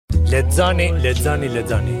Lexani.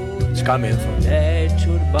 Çka më thon? E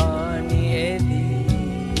qurbani e di.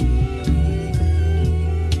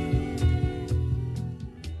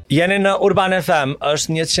 Jeni në Urban FM,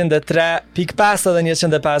 është 103.5 edhe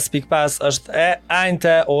 105.5, është e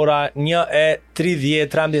ajnëte ora 1:30,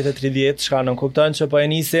 13:30, çka nuk kupton që po e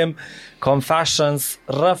nisim Confessions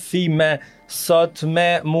rrëfime. Sot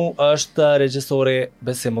me mu është regjisori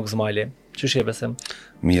Besim Ugzmajli. Qysh je Besim?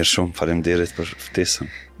 Mirë shumë, faleminderit për ftesën.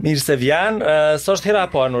 Mirë se vjen. S'është hera e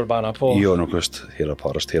parë në Urbana, po? Jo, nuk është hera e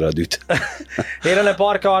parë, është hera e dytë. Herën e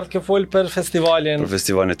parë ka ardhur fol për festivalin. Për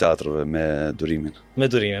festivalin e teatrove me durimin. Me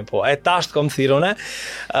durimin, po. E tasht kom thirrune.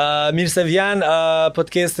 Mirë se vjen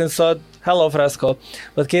podcastin sot. Hello Fresco.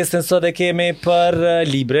 Podcastin sot e kemi për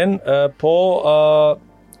librin, po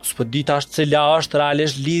s'po di tash cila është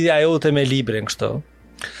realisht lidhja jote me librin kështu.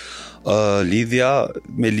 Lidhja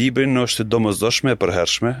me librin është domosdoshme e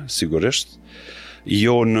përhershme, sigurisht.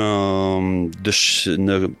 Jo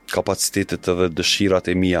në kapacitetet edhe dëshirat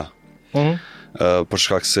e mia. Për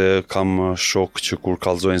shkak se kam shok që kur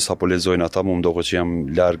kallzojnë sapo lexojnë ata, më ndoqë që jam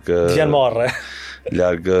larg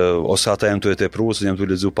ose ata janë të tepru ose jam të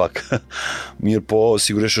lexu pak. Mirë, po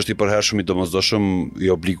sigurisht është i përhershëm, i domosdoshëm, i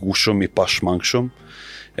obligueshëm, i pashmangshëm,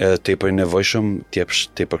 tepër i nevojshëm,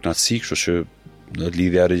 tepër kënaqësi, kështu që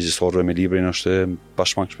lidhja e regjisorëve me librin është e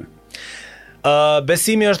pashmangshme.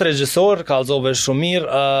 Besimi është regjisor, kallzove shumë mirë,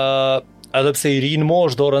 edhe pse i rinë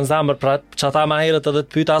mosh dorën zemër, pra që ata ma herët edhe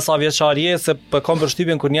të pyta sa vjeçar je, se për kom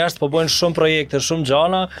përshtypjen kur njerëz po bojnë shumë projekte, shumë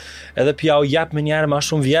gjana, edhe pja u jep me njerë ma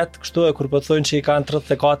shumë vjet, kështu e kur po thojnë që i kanë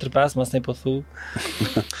 34-5, mas ne po thu.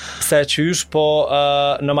 Pse qysh, po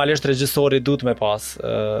normalisht regjisori duhet me pas,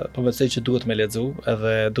 po më thëj që duhet me lexu,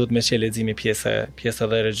 edhe duhet me qenë leximi pjesë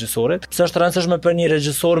edhe regjisorit. Pse është rëndësishme për një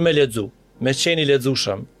regjisor me lexu, me qenë i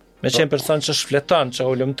lexueshëm, me qenë person që shfleton,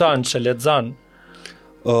 që ulëmton, që lexon.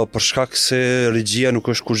 Për shkak se regjia nuk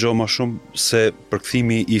është kur gjë më shumë se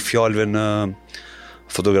përkthimi i fjalëve në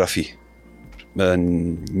fotografi.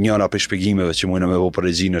 Njëra prej shpjegimeve që mundem me bëu për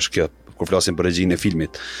regjinë është kjo, kur flasim për regjinë e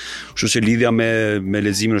filmit. Kështu që lidhja me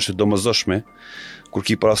leximin është domosdoshme. Kur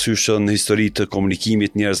ki parasysh që në histori të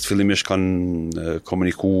komunikimit njerëz fillimisht kanë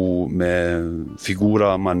komunikuar me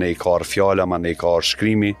figura, manej ka fjala, manej ka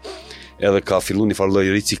shkrimi, edhe ka filluar një farë lloj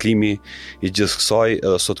riciklimi i gjithë kësaj,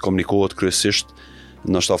 edhe sot komunikohet kryesisht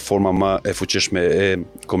nështë forma më e fuqishme e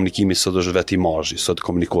komunikimit sot është vetë imazhi, sot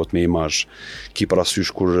komunikohet me imazh. Ki parasysh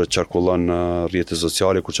kur qarkullon rrjetet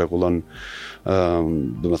sociale, kur qarkullon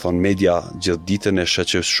media gjithë ditën, e sheh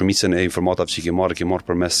që shumicën e informatave që ke marrë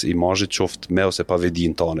përmes imazhit, qoftë me ose pa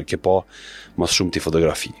vedinë tane, ke pa më shumë ti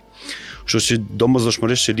fotografi. Kështu që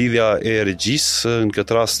domosdoshmërisht që lidhja e regjisë, në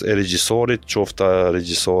këtë rast e regjisorit, qoftë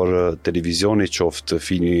regjisor televizioni, qoftë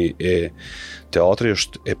filmi e teatri,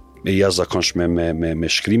 është e jashtëzakonshme me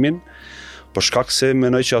shkrimin, për shkak se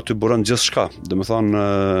mendoj që aty buron gjithçka. Domethënë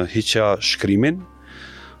hiqja shkrimin,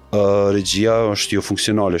 regjia është jo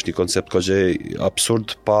funksionale, është një koncept kogje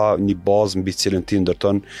absurd pa një bazë mbi cilën ti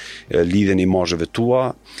ndërton lidhjen e imazheve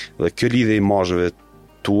tua, dhe kjo lidhje e imazheve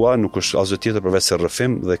tua nuk është asgjë tjetër përveç se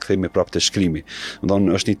rrëfim dhe kthehemi prapë te shkrimi.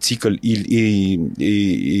 Domethënë është një cikël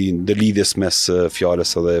i ndërlidhjes mes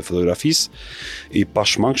fjalës dhe fotografisë, i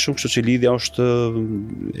pashmangshëm, kështu që lidhja është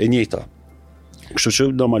e njëjta. Kështu që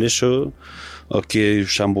normalisht ke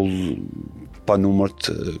shembull pa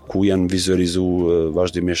numërt ku janë vizualizuar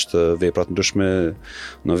vazhdimisht vepra të ndryshme,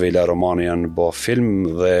 novela, romane janë bë film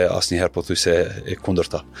dhe asnjëherë po thuj se e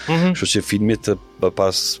kundërta. Kështu që filmit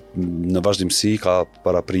pas në vazhdimsi ka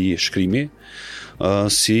parapri shkrimi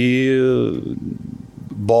si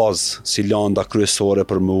bazë, si landa kryesore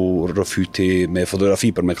për mu rrëfyti me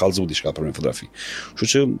fotografi, për me kallëzu diçka për me fotografi. Kështu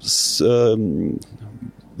që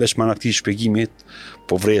veç më në këtij shpjegimit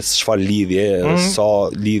po vret çfarë lidhje, sa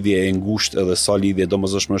lidhje e ngushtë edhe sa lidhje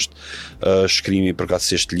domosdoshme është shkrimi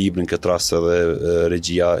përkatësisht librin, këtë rast edhe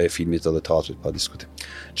regjia e filmit edhe teatrit pa diskutim.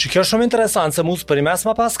 Që kjo është shumë interesant, se mos për mes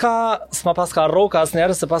s'ma paska roka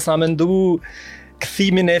asnjëherë se pas na mendu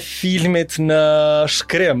kthimin e filmit në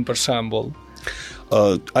shkrim për shembull.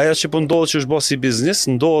 Aja që po ndodhë që është bërë si biznes,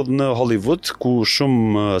 ndodhë në Hollywood, ku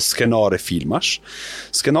shumë skenare filmash.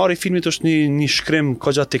 Skenari filmit është një shkrim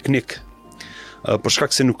kogja teknik, për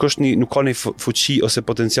shkak se nuk ka një fuqi ose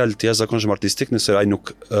potencial të jashtëzakonshëm artistik nëse ai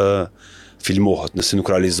nuk filmohet, nëse nuk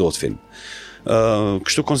realizohet film.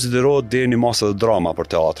 kështu konsiderohet deri në masa dhe drama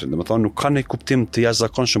për teatrin. Domethënë nuk ka një kuptim të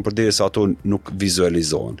jashtëzakonshëm përderisa ato nuk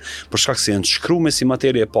vizualizohen. Për shkak se janë shkruar si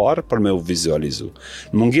materie e parë për me u vizualizu.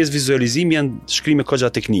 Në mungesë vizualizimi janë shkrime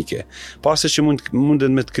kogja teknike. Pasi që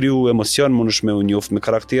mundet me të kriju emocion, mundesh me u njoft me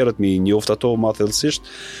karakteret, me njoft ato më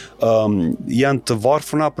thellësisht, janë të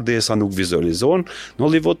varfëra përderisa nuk vizualizohen. Në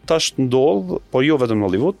Hollywood tash ndodh, po jo vetëm në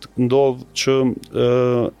Hollywood, ndodh që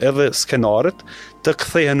edhe skenaret të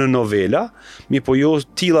kthehen në novela, po jo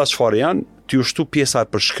tilla çfarë janë, të ushtu pjesa e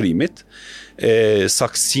përshkrimit, e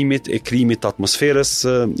saksimit, e krijimit të atmosferës,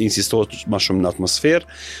 insistohet më shumë në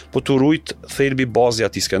atmosferë, po të rujt thelbi bazi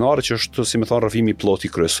atij skenari që është, si më thon, rrëfimi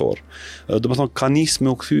ploti kryesor. Domethënë ka nisë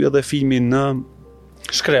me u kthy edhe filmi në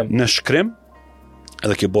shkrim,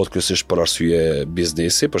 edhe kjo bëhet kryesisht për arsye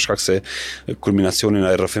biznesi, për shkak se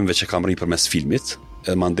kulminacionin e rrëfimeve që kam rri përmes filmit,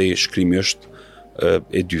 edhe mandej shkrimi është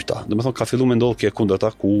e dyta. Domethënë ka filluar me ndodhë kjo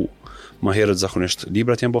kundërta ku më herët zakonisht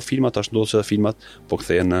librat janë po filma, tash ndodh që edhe filmat po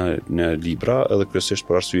kthehen në libra, edhe kryesisht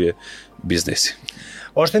për arsye biznesi.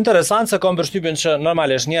 Është interesant se kam përshtypjen që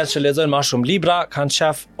normalisht njerëz që lexojnë më shumë libra kanë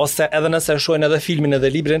qef, ose edhe nëse shohin edhe filmin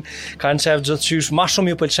edhe librin, kanë qef gjithçysh më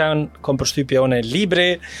shumë ju pëlqen, kam përshtypje unë libri,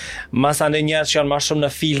 masane njerëz që janë më shumë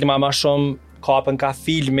në filma, më shumë kapën ka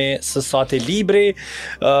filmi se sa te libri.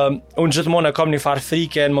 Unë gjithmonë kam një farë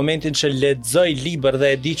frike në momentin që lexoj libër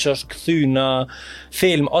dhe e di që është kthy në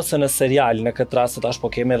film ose në serial, në këtë rast tash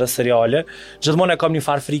po kemi edhe seriale, gjithmonë kam një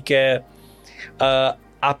farë frike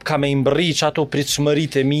ap ka me imbërriq ato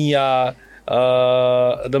pritshmëritë e mia,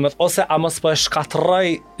 ose a mos po e shkatroj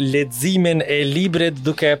leximin e librit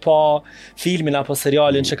duke pa filmin apo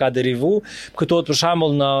serialin që ka derivu. Këto për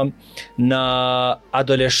shembull në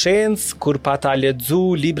adoleshencë kur pata lexu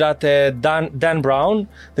librat e Dan Brown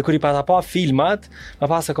dhe kur I pata pa filmat, më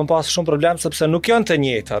pas e kam pas shumë problem sepse nuk janë të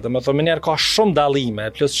njëjta. Domethënë mënyrë ka shumë dallime,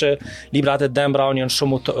 plus që librat e Dan Brown janë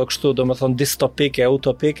shumë kështu, domethënë distopike,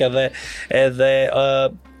 utopike edhe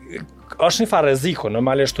është një farë rreziku,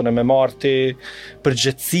 normalisht unë me marti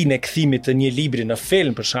përgjithësinë e kthimit të një libri në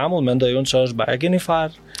film, për shembull, mendoj unë që është bajë një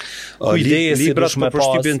farë kujdesi librat për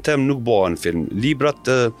përshtypjen tem nuk bëhen film.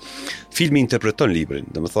 Librat filmi interpreton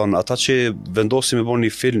librin. Domethënë ata që vendosin me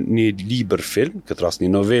bëni një libër film, këtë rast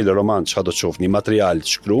një novelë, roman, çka do të qoftë, një material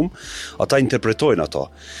të shkruar, ata interpretojnë ato.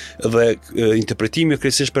 Dhe interpretimi është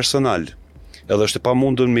kryesisht personal. Edhe është e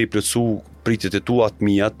pamundur me I plotësu pritjet e tua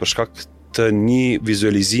të mia për shkak të një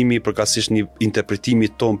vizualizimi përkatësisht një interpretimi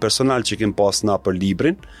ton personal që kem pas na për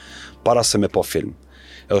librin para se me po film.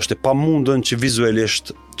 Edhe është e pamundën që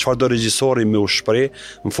vizualisht çfarë do regjisori me u shpreh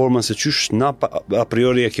në formën se çysh na a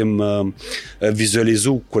priori e kem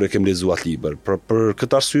vizualizu kur e kem lexuar atë libër. Për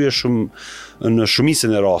këtë arsye në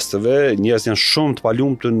shumicën e rasteve njerëz janë shumë të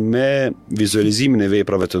palumtur me vizualizimin e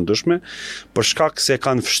veprave të ndryshme për shkak se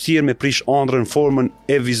kanë vështirë me prish ëndrrën formën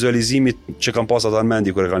e vizualizimit që kanë pas ata në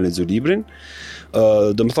mendje kur e kanë lexuar librin.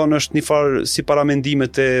 Domethënë është një farë si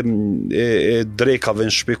paramendimet e drekave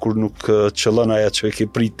në shtëpi kur nuk qëllon ajo që e ke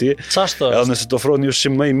priti. Edhe nëse të ofron një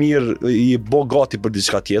ushqim më I mirë, I bo gati për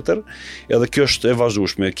diçka tjetër, edhe kjo është e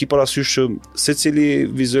vazhdueshme. Ki parasysh që secili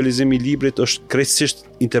vizualizim I librit është krejtësisht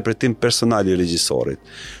interpretim personal I regjisorit.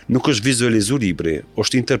 Nuk është vizualizu libri,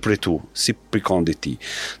 është interpretu si prikandi I tij.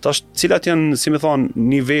 Tash cilat janë, si më thon,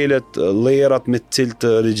 nivelet, lejerat me të cilët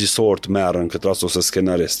regjisorët merren këtë rast ose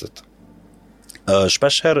skenaristët.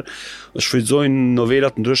 Shpeshherë shfrytëzojnë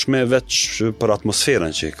novelat ndryshme veç për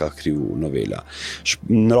atmosferën që ka kriju novela.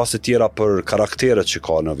 Në raste tjera për karakteret që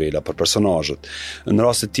ka novela, për personazhet. Në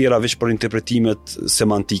raste tjera veç për interpretimet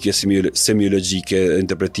semantike, semiologjike,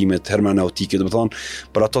 interpretimet hermeneutike, domethënë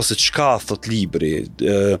për ato se çka thot libri.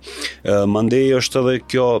 Mandej është edhe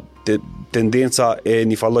kjo tendenca e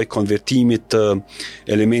një falloj konvertimit të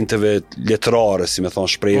elementeve letrare, si me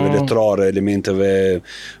thonë shprehjeve letrare, elementeve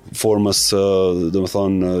formës, do me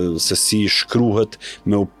thonë se si shkruhet,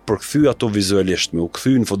 me u përkthy ato vizualisht, me u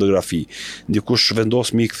kthy në fotografi. Dikush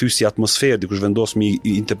vendos me I kthy si atmosferë, dikush vendos me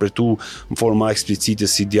I interpretu në forma eksplicite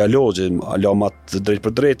si dialogje, alamat drejt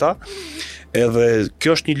për drejta. Edhe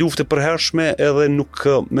kjo është një luftë e përhershme, edhe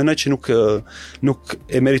mendoj që nuk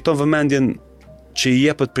e meriton vëmendjen që I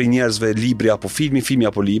jepet për njerëzve libri apo filmi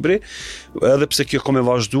apo libri, edhe pse kjo ka me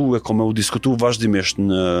vazhdu e ka me u diskutu vazhdimisht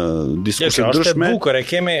në diskusie ndryshme. Është e bukur, e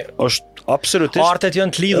kemi është absolutisht. Artet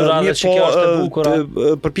janë të lidhura dhe që kjo është e bukur.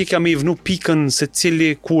 Përpjekja me I vënu pikën se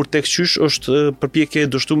cili kur tek qysh është përpjekje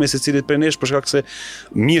e dështuar se cilit prej nesh për shkak se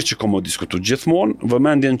mirë që ka me diskutu gjithmonë,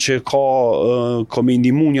 vëmendjen që ka me I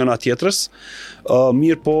ndihmu njëna tjetrës,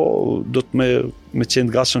 Mirë po, do të me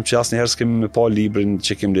qenë gatshëm që asnjëherë s'kemi me pa librin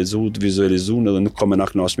që kemi lexuar, të vizualizuar edhe nuk kam na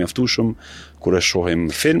kënaqsh mjaftueshëm kur e shohim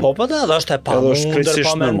film. Po da, është e pamundur,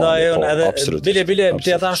 po mendoj edhe bile ti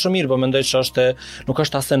e thash shumë mirë, po mendoj që nuk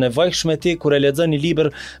është as e nevojshme ti kur e lexon një libër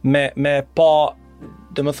me pa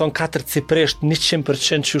dhe më thonë 4 cipresht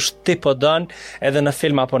 100% që ti po dën edhe në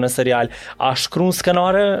film apo në serial. A shkruan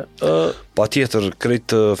skenare? Pa tjetër,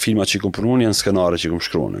 krejt filma që i kom punuar janë skenare që i kom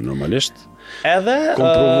shkruar normalisht. Edhe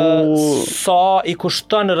sa i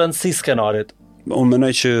kushton rëndësi skenarit? Unë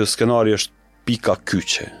menoj që skenari është pika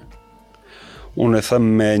kyçe. Unë e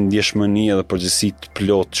them me ndjeshmëni edhe përgjegjësi të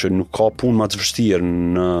plot që nuk ka punë më të vështirë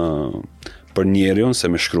për njeriu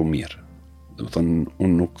se me shkruar mirë. Do të thonë,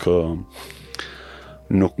 unë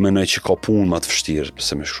nuk menoj që ka punë më të vështirë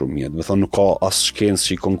se me shkruar mirë. Do të thonë, nuk ka as shkencë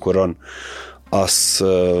që i konkuron as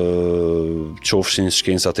qofshin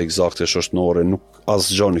shkencat eksakte shoshnore,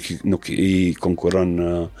 as gjë nuk i konkuron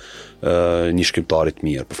një shkrimtarit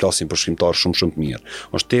mirë. Po flasim për shkrimtar shumë të mirë.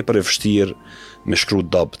 Është tepër e vështirë me shkruar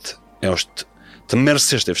dobt. Është të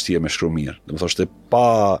mërësisht e vështirë me shkruar mirë. Do të thotë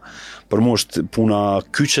për mua është puna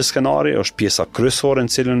kyçe skenari, është pjesa kryesore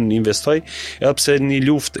në cilën investoj, edhe pse një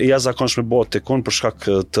luftë e jashtëzakonshme bëhet tek unë për shkak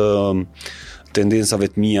të tendencave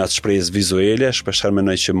të mia të shprehjes vizuale, shpeshherë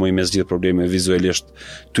mendoj që më i me zgjidh probleme vizualisht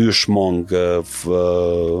ty shmong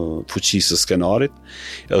fuqisë së skenarit,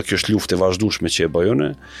 edhe kjo është luftë e vazhdueshme që e bëj unë.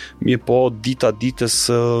 Mirë po, dita ditës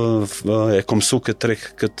e kam mësuar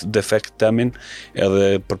këtë defekt temin,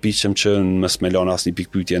 edhe përpiqem që mos më lën asnjë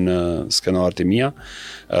pikë pyetje në skenaret e mia,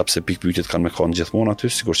 pse pikë pyetjet kanë me kanë gjithmonë aty,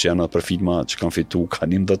 sigurisht që janë për filma që kanë fituar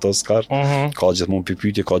kanë 10 Oscar, ka gjithmonë pikë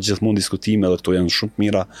pyetje, ka gjithmonë diskutime, edhe këto janë shumë të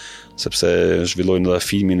mira sepse zhvillojnë edhe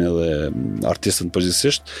filmin edhe artistët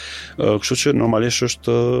përgjithsisht. Kështu që normalisht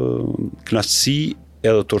është kënaqësi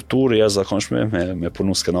edhe torturë e jashtëzakonshme me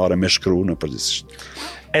punu skenare, me shkruar në përgjithsisht.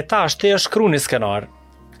 E tash ti e shkruani skenar.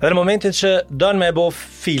 Dhe në momentin që don me bë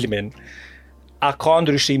filmin, a ka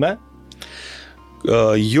ndryshime?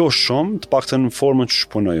 Jo shumë, të paktën në formën që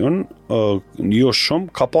shpunoj unë, jo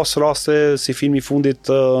shumë. Ka pas raste si filmi i fundit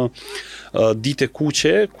Ditë e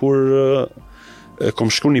kuqe, kur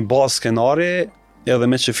kom shkruar një bazë skenari, edhe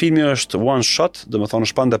me që filmi është one shot, do të thonë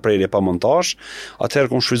është pa ndërprerje, pa montazh,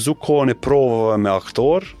 atëherë kom shfrytzuar kohën e provave me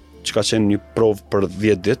aktor, që ka qenë një provë për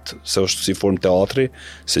 10 ditë, se është si formë teatri,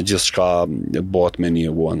 se gjithçka bëhet me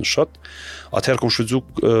një one shot. Atëherë kom shfrytzuar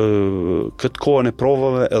këtë kohën e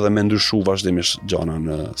provave edhe me ndryshu vazhdimisht gjana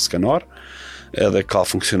në skenar. Edhe ka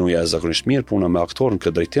funksionuar jashtëzakonisht mirë puna me aktor në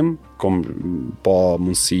këtë drejtim, kom pa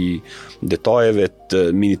mundësi detajeve,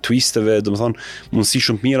 të mini twisteve, do të thonë mundësi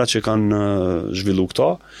shumë të mira që kanë zhvilluar këto.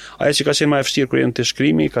 Ajo që ka qenë më e vështirë kur jam te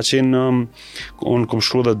shkrimi, ka qenë unë kom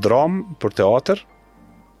shkruar dhe dramë për teatr.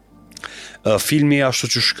 Filmi ashtu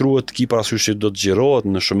që shkruhet ki parasysh që do të xhirohet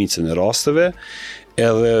në shumicën e rasteve,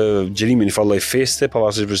 edhe gjerimin i farlloj feste,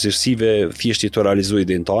 pavarësisht vështirësive, thjesht të realizoj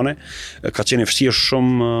idenë tane, ka qenë e vështirë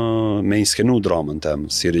shumë me inskenu dramën tem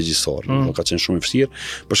si regjisor. Ka qenë shumë e vështirë,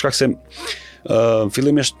 për shkak se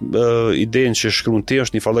fillimisht idenë që shkruan ti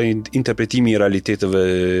është një farlloj interpretimi i realiteteve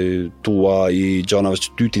tua, i gjanave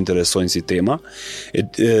që ty t'interesojnë si tema.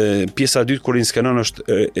 Pjesa e dytë kur inskenon është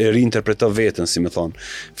e reinterpreton veten, si më thon.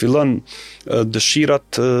 Fillon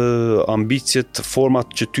dëshirat, ambicjet,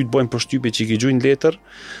 format që ty të bëjnë përshtypje që i ke gjuajë në letër,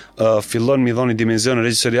 fillon mi dhoni dimension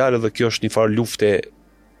regjisoriale dhe kjo është një farë lufte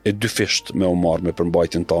e dyfisht me u marrë me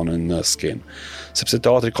përmbajtjen tonë në skenë. Sepse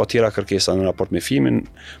teatri ka tjera kërkesa në raport me filmin,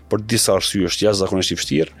 për disa arsye është jashtëzakonisht i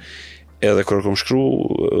vështirë. Edhe kur kam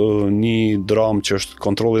shkruar një dramë që është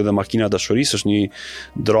Kontrolli dhe makina e dashurisë, është një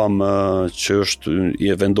dramë që është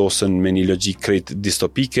i vendosën me një logjik krejt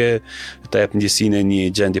distopike, të jep ndjesinë e një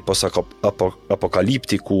gjendje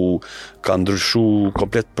post-apokalipti ku ka ndryshuar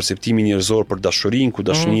komplet perceptimi njerëzor për dashurinë, ku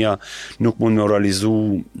dashuria nuk mund të realizu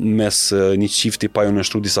mes një çifti pa u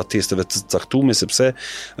nështruar disa testeve të caktuara, sepse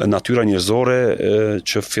natyra njerëzore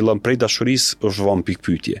që fillon prej dashurisë është vënë pikë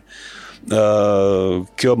pyetje.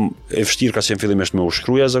 Kjo e vështirë ka qenë fillimisht me u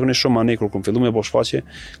shkruaja zakonisht shumë, ne kur kam filluar me bosh faqe,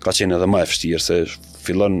 ka qenë edhe më e vështirë se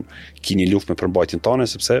fillon keni luftë me përmbajtjen tonë,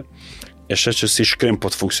 sepse e sheh që si shkrim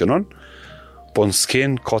po të funksionon, po në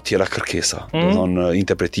skenë ka tjera kërkesa. Do të thonë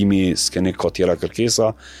interpretimi skenë ka tjera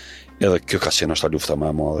kërkesa, edhe kjo ka qenë ashta lufta më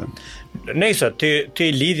e madhe. Nëse ti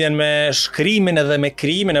lidhjen me shkrimin edhe me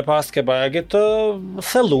krijimin e pas ke bagit të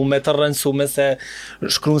thellume, të rëndësume se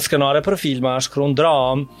shkruan skenare për filma, shkruan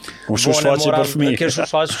dram, shfaqje për fëmijë. Ke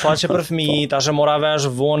shfaqje për fëmijë, tash e mora vesh,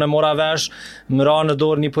 më ra në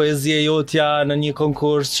dorë një poezi e jotja në një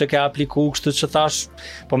konkurs që ke apliku, kështu që thash,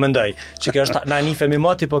 po mendoj, që kjo është na nifemi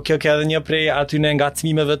moti, po kjo ka edhe një prej aty në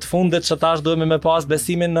ngacmimeve të fundit që tash duhemi me pas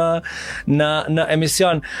Besimin në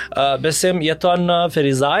emision. Besim jeton në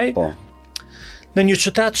Ferizaj. Po. Në një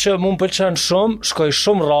qytet që mu më pëlqen shumë, shkoj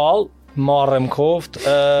shumë rrallë, marrem koft,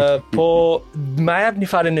 po ma jep një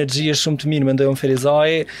farë energjie shumë të mirë, mendoj unë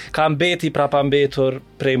Ferizaj, ka mbeti prapa mbetur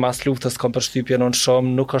prej mas luftës, kam përshtypjen unë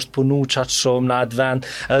shumë, nuk është punu qatë shumë në atë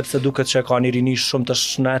vend, edhe pse duket që ka një rini shumë të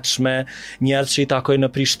shnetshme, njerëz që i takoj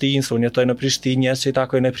në Prishtinë, se unë jetoj në Prishtinë, njerëz që i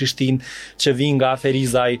takoj në Prishtinë, që vinë nga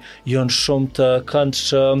Ferizaj, janë shumë të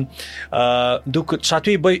këndshëm, duket që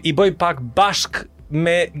aty i bëj pak bashk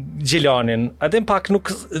me Gjilanin. Adem pak nuk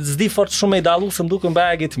zdi fort shumë i dallu, se më duke më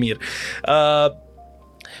bagit mirë.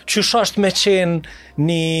 Qysh është me qenë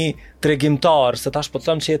një tregimtar, se tash po të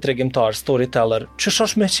thëmë që je tregimtar, storyteller, qysh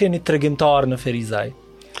është me qenë një tregimtar në Ferizaj?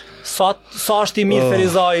 Sa është i mirë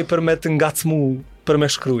Ferizaj për me të ngacmu, për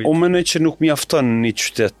me shkrujt? Unë mendoj që nuk mjafton një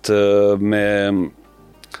qytet me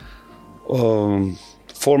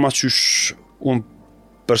forma qysh unë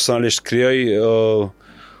personalisht krijoj,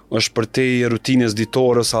 është për te rutinës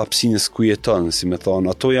ditore ose hapësinës ku jeton, si me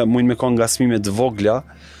thonë. Ato mujnë me kanë ngacmime të vogla,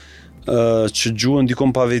 që gjuhën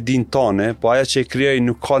dikon pa vedin tane, po aja që e krijoj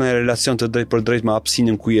nuk ka në relacion të drejt për drejt me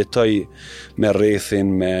hapësinën ku jetoj, me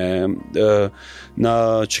rrethin, me na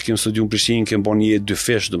që kem studiu në Prishtinë, kem bo një jetë dy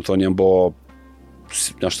fesh, do më thonë, jam bo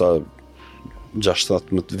nashta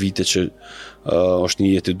 6-7 vite që është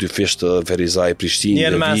një jetë dy fesh të Ferizaj, Prishtinë,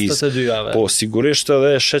 Njerë mes të dyjave. Po, sigurisht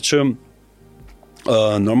edhe shet që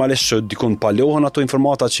normalisht që dikon palohen ato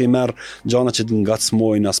informata që i merr gjana që të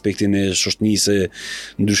ngacmojnë aspektin e shoqënisë,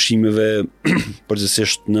 ndryshimeve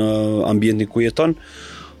përgjithsisht në ambientin ku jeton,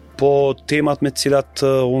 po temat me të cilat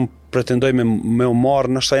unë pretendoj me u marr,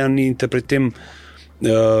 nështë janë një interpretim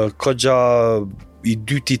kogja i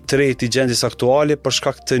dyti, i tretë i gjendjes aktuale për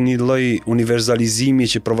shkak të një lloj universalizimi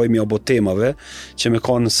që provoj me ato temave, që me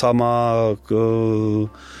kanë sa ma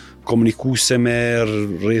komunikuse me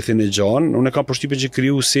rrethin e gjanë. Unë e kam përshtypjen që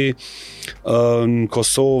krijuesi në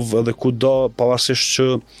Kosovë edhe kudo, pavarësisht që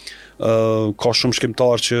ka shumë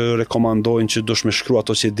shkrimtarë që rekomandojnë që dush me shkru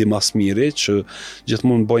ato që e di mas miri, që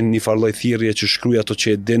gjithmonë bojnë një farloj thirrje që shkruaj ato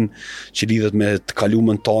që e din, që lidhet me të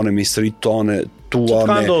kalumën tane, me historitë tane, tua,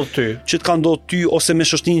 që të ka ndodhur ty ose me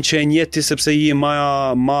shoqërinë që e njeh, sepse je ma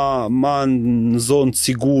në zonë të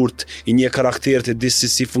sigurt, i një karakterët e di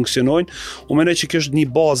si funksionojnë. Unë mendoj që kjo është një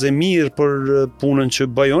bazë e mirë për punën që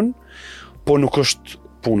bëjon, po nuk është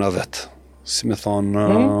puna vetë. Si me thonë...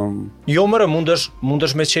 Jo mërë,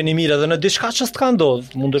 mundesh me qeni mirë edhe në diçka që s'të ka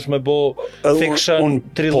ndodhë. Mundesh me bo fiction,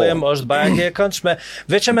 trillim, është bajke e këndshme.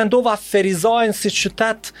 Veç e mendova Ferizajnë si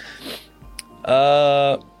qytet...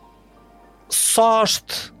 sa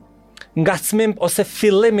është ngacmim ose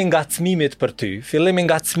fillim i ngacmimit për ty, fillim i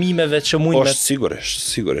ngacmimeve që mund me...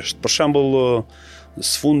 Sigurisht. Për shembull,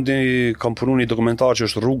 sfundi kam punu një dokumentar që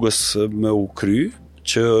është Rrugës me u kry,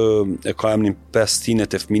 që e ka emrin 5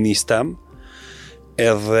 stinet e fëminisë tem,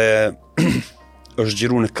 edhe është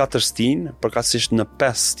gjiru në 4 stinë, përkatësisht në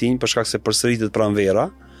 5 stinë, për shkak se përsëritet pranvera,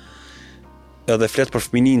 edhe flet për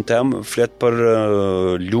fëminin tem, flet për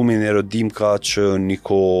lumin e Rodimka që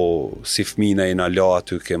niko si fëmina i na la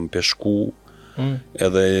aty kem peshku,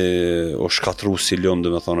 edhe o shkatru si lum,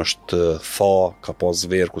 dhe me thonë është tha, ka pas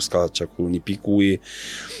verë ku s'ka qaku një pikuj,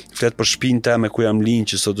 flet për shpinë tem e ku jam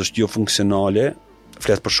linë që sot është jo funksionale,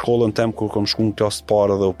 flet për shkollën tem kur kom shku në klasë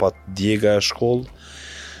parë dhe u pat djega e shkollë,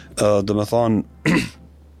 dhe me thonë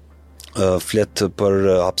flet për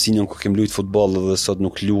hapësinën ku kem lujt futboll dhe sot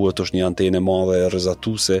nuk luhet, është një antenë e madhe e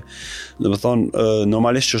rrezatuese. Do të thonë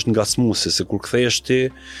normalisht që është ngacmuese, se kur kthehesh ti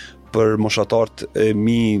për moshatarët e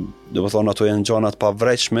mi, do të thonë ato janë gjëra të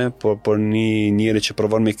pavreqme, por për një njeri që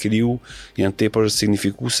provon me kriju janë tepër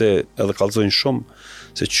signifikuese edhe kallëzojnë shumë,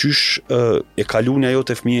 se qysh e kalunja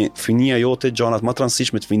jote fëmia jote gjërat më të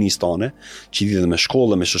rëndësishme të fëmisë tane, që lidhen me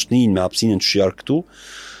shkollën, me shoqërinë, me hapësinën që janë këtu.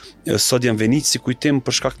 Sot janë venit si kujtim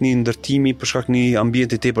për shkak një ndërtimi, për shkak një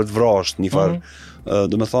ambienti tepër të vrasht, një farë.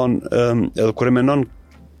 Do me thonë, edhe kur e menon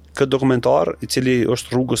këtë dokumentar, i cili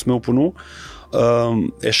është Rrugës me u punu,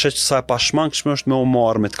 e shet sa e pashmangshme është me u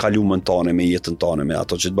marrë me të kalumën tane, me jetën tane, me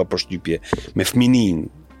ato që të bë përshtypje, me fëminin.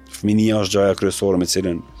 Fëminia është gjaja kryesore me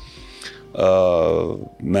cilën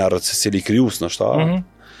merret secili krijues ndoshta.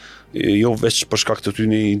 jo veç për shkak të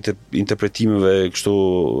tyne interpretimeve kështu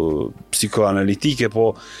psikoanalitike,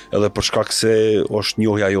 po edhe për shkak se është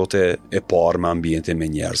njohja jote e parë me ambiente me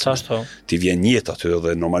njerëz. Ti vjen jetë aty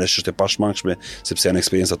dhe normalisht është e pashmangshme sepse janë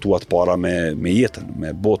eksperiencat tua të para me jetën,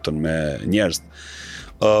 me botën, me njerëz.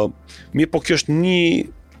 Mirë, po kjo është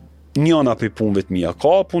njëna për punëve të mia.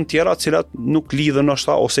 Ka punë tjera cilat nuk lidhen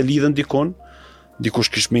ashta ose lidhen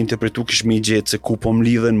dikush kish me interpretu, kish me i gjetë se ku po më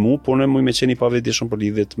lidhen mu, por ne muj me qeni pavetishëm për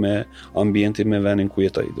lidhet me ambientin, me venin ku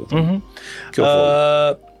jetoj. Kjo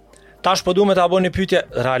tash po du me ta bo një pyetje,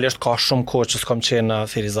 realisht ka shumë kohë që s'kom qenë në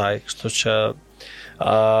Ferizaj, kështu që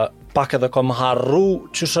pak edhe kom harru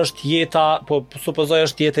ç'është është jeta, po supozoj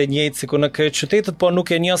është jetë e njëjtë sikur në këtë qytetet, po nuk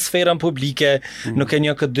e një sferën publike, nuk e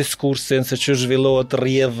një këtë diskursin se që zhvillohet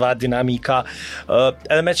rrjedha, dinamika.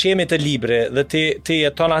 Edhe me që jemi të libri dhe ti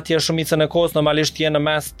jeton atje shumicën e kohës, normalisht je në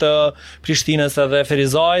mes të Prishtinës edhe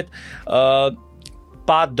Ferizajt,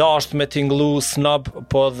 pa dasht me tinglu snob,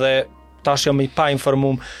 po dhe tash jam i pa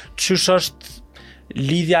informum, ç'është është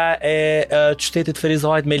lidhja e qytetit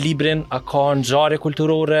Ferizajt me librin, a ka ngjarje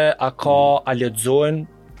kulturore, a lexojnë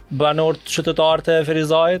banorët qytetarët e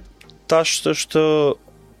Ferizajt? Tash është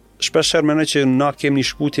shpeshherë mendoj që na kemi një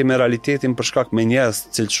shkutje me realitetin për shkak me njerëz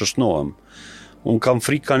të cilët shoshnohem. Unë kam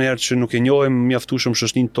frikë kanë herë që nuk e njohim mjaftueshëm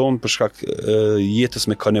shoshnin tonë për shkak jetës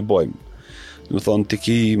me ka nevojmë. Do të thonë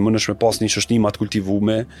ti mundesh me pas një shoshni më të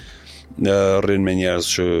kultivuar, rrin me njerëz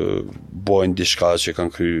që bojnë diçka që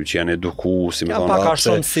kanë kryer, që janë eduku, si më thonë. Ka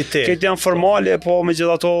shumë si ti. Këtë janë formale, po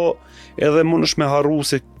megjithatë edhe mundesh me harru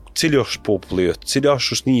se cili është populli jot, cila është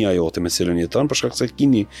shoshnia jote me cilën jeton, për shkak se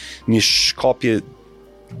keni një shkapje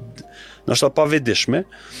ndoshta pavetishme.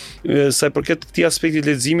 Sa i përket këtij aspekti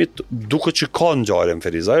të leximit, duket që ka ngjarje në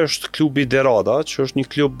Ferizaj, është klubi Derada, që është një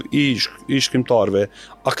klub i shkrimtarëve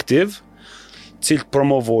aktiv, cilët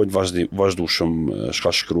promovojnë vazhdueshëm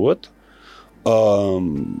çka shkruhet.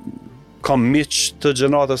 Kam miq të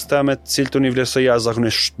gjeneratës teme të cilët unë i vlerësoj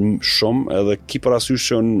jashtëzakonisht shumë, edhe ki parasysh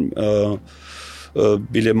që unë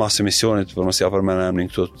bile mas emisionit, për mos ja përmend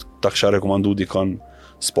emrin këtu, ta kisha rekomandu dikon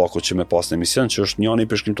spaku që me pas në emision, që është njëri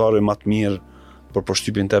për shkrimtarëve më të mirë për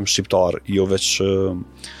përshtypjen tem shqiptar, jo veç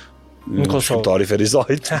shqiptari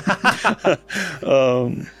Ferizajt.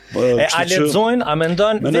 A lexojnë, a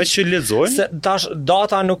mendon? Mendoj që lexojnë. Se tash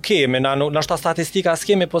data nuk kemi, na shta statistika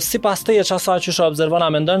s'kemi, po sipas teje çfarë që observon, a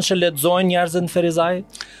mendon që lexojnë njerëzit në Ferizaj?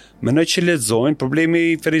 Mendoj që lexojnë. Problemi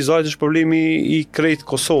i Ferizajt është problemi i krejt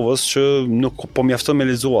Kosovës që nuk po mjafton me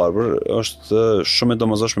lexuar, është shumë e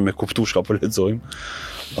domosdoshme me kuptu çka po lexojmë.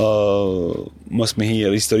 Mos me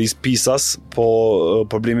hir historisë pisas, po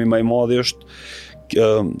problemi më i madh është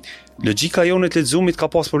logjika jone të lexumit ka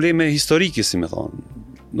pas probleme historike, si më thonë.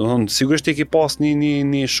 Do thonë, sigurisht e ke pas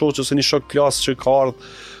një shoq ose një shok klas që ka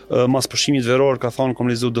ardhur mas pushimit veror, ka thonë kom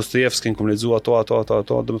lexuar Dostojevskin, kom lexuar ato,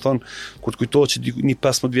 do të thonë, kur të kujtohet që një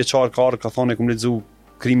 15 vjeçar ka ardhur, ka thonë kom lexuar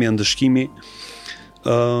Krimi e ndëshkimi.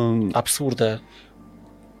 Absurde.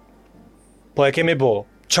 Po e kemi bo.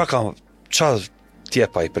 Qa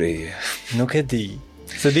tjepa i prej? Nuk e di.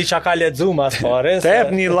 Se di qa ka lexuar mas pare. Te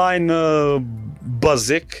jep një line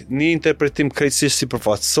bazik, një interpretim krejtësisht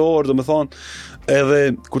sipërfaqësor, do të thonë, edhe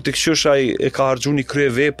kur të këshysh ai e ka harxhu një krye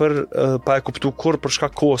vepër pa e kuptu kur për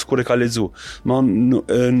shkak kohës kur e ka lexu.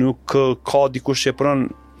 Nuk ka dikush që pran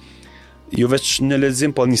jo veç në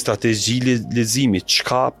lexim, po një strategji leximi,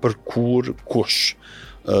 çka për kur kush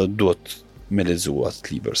duhet me lexu atë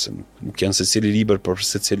libër, se nuk janë secili libër për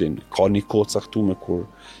secilin. Ka një kohë caktuar kur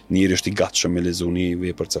njëri është i gatshëm me lexu një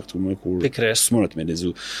vepër caktuar kur s'mundet me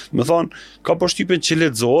lexu. Do të thonë, ka përshtypjen që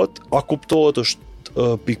lexohet, a kuptohet është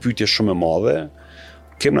pikpyetje shumë e madhe.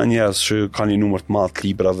 Kemna njerëz që kanë një numër të madh të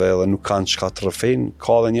librave dhe nuk kanë çka të rrëfejnë,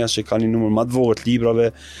 ka edhe njerëz që kanë një numër më të vogël të librave,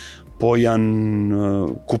 po janë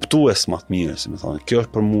kuptues më të mirë, si më thonë. Kjo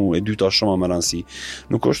është për mua e dyta shumë më rëndësi.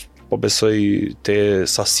 Nuk është, po besoj, te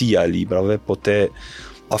sasia e librave, po te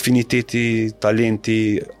afiniteti, talenti,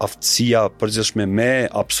 aftësia përgjithshme me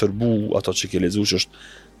absorbu ato që ke lexuar, që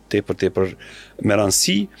është tepër me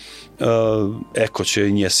rëndësi. Eko që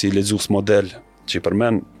një si lexues model që i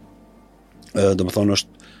përmend, do të thonë është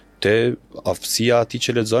te aftësia atij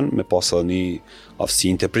që lexon, me pas një aftësi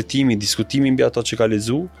interpretimi, diskutimi mbi ato që ka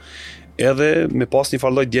lexuar, edhe me pas një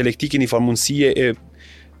farë lloj dialektike, një farë mundësie e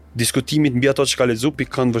diskutimit mbi ato që ka lexuar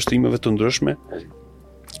pikën vështrimeve të ndryshme.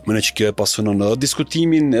 Më që kjo e pasionon edhe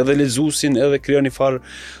diskutimin, edhe lexuesin, edhe krijon një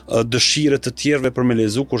farë dëshire të tjerëve për me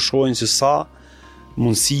lexuar, kur shohin se sa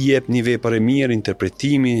mundësi jep një vepër e mirë,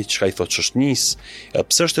 interpretimi, çka i thotë shoshnisë,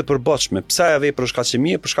 pse është e përballshme, pse ajo vepër është kaq e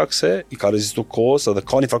mirë, për shkak se i ka rezistuar kohës edhe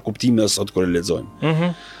ka një farë kuptimi sot kur e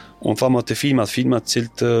lexojmë. Unë thamë të filmat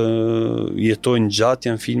cilët jetojnë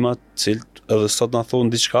gjatë janë filmat cilët edhe sot na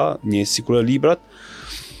thonë diçka, një sikur e librat,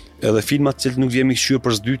 edhe filmat cilët nuk vjen me këshyr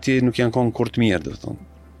për s'dyti nuk janë kon kur të mirë, do të thonë.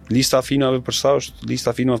 Lista e filmave për sa është,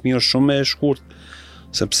 lista e filmave të mirë është shumë e shkurtë,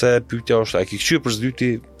 sepse pyetja është, a ke këshyr për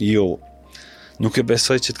s'dyti? Jo. Nuk e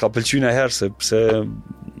besoj që të ka pëlqyer një herë sepse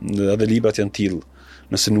edhe librat janë tillë.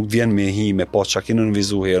 Nëse nuk vjen me hi, me pa çka keni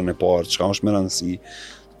nënvizu herën e parë, çka është më rëndësi,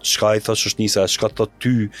 çka i thosh është nisa, çka thot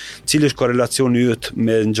ty, cili është korelacioni yt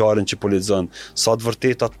me ngjarjen që po lexon, sa të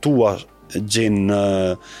vërteta tua gjen në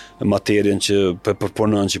materien që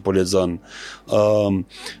përpunon që po lexon.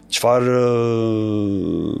 Çfarë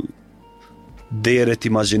deret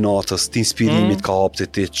imagjinatës, të inspirimit ka hapte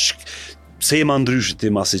ti, pse jema ndryshe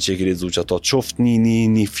ti masi që e ke lexuar ato, qoftë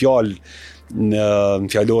një fjalë në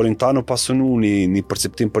fjalorin ta në pasunu, një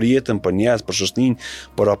perceptim për jetën, për njerëz, për shoqërinë,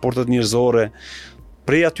 për raportet njerëzore,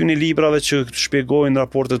 prej aty në librave që shpjegojnë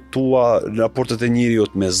raportet tua, raportet e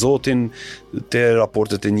njeriut me Zotin, te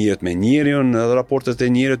raportet e njeriut me njeriun, edhe raportet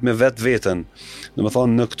e njeriut me vetveten.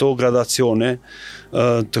 Domethënë në këto gradacione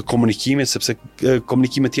të komunikimit, sepse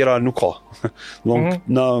komunikime tjera nuk ka.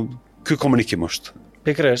 Na ky komunikim është.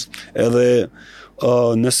 Pikërisht. Edhe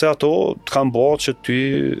nëse ato të kanë bërë që ty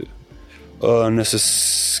nëse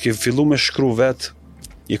s'ke fillu me shkru vet,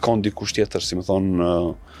 i kanë dikush tjetër, si më thonë,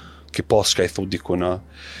 ke pas shka i thot dikuna,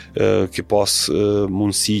 ke pas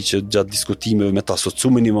mundësi që gjatë diskutimeve me ta asociu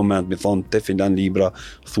me një moment, me thonë, te filan libra,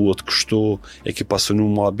 thuhet kështu, e ke pasunu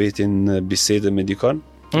muhabetin bisede me dikon,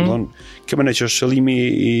 ke mëne që është qëllimi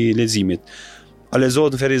i leximit. A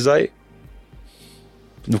lexohet në Ferizaj?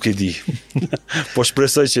 Nuk e di. Po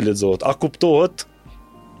shpresoj që lexohet. A kuptohet?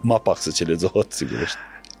 Ma pak se që lexohet, sigurisht.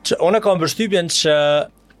 Unë kam përshtypjen që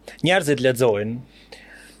njerëzit lexojnë,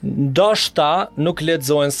 ndoshta nuk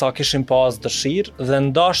lexojnë sa kishin pas dëshirë dhe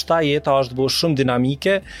ndoshta jeta është bërë shumë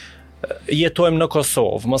dinamike. Jetojmë në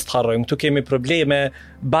Kosovë, mos të harrojmë, këtu kemi probleme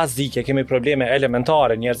bazike, kemi probleme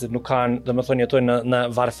elementare, njerëzit nuk kanë, domethënë jetojnë në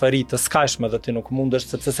varfëri të skajshme dhe ti nuk mundesh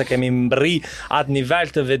sepse se kemi mbërri atë nivel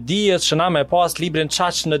të vetdijes që na me pas librin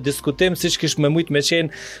çaq në diskutim siç kish më shumë me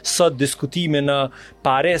qenë sot diskutimi në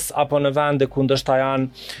Paris apo në vende ku ndoshta janë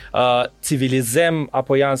civilizim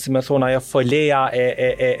apo janë si më thon ajo foleja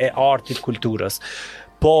e artit, kulturës.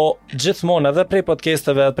 Po gjithmonë edhe prej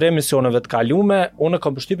podcasteve dhe prej emisioneve të kalume, unë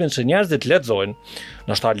kam përshtypjen që njerëzit lexojnë.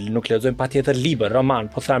 Ndoshta nuk lexojnë patjetër libër, roman,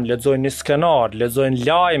 po them lexojnë një skenar, lexojnë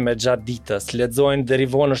lajme gjatë ditës, lexojnë deri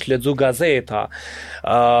vonë lexu gazeta,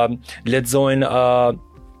 lexojnë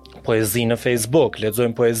poezi në Facebook,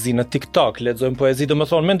 lexojmë poezi në TikTok, lexojmë poezi,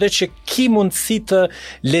 domethënë mendoj që ki mundësi të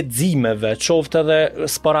leximeve, qoftë edhe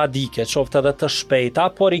sporadike, qoftë edhe të shpejta,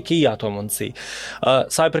 por i ki ato mundësi.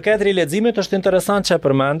 Sa i përket rileximit është interesant që e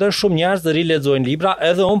përmendë, shumë njerëz rilexojnë libra,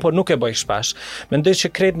 edhe unë por nuk e bëj shpesh. Mendoj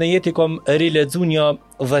që krejt në jetë kam rilexuar një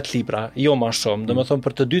 10 libra, jo më shumë, domethënë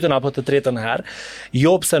për të dytën apo të tretën herë,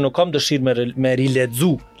 jo pse nuk kam dëshirë me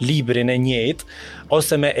rilexu librin e njëjtë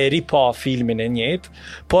ose me e ripa filmin e njëjtë,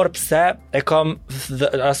 por pse e kam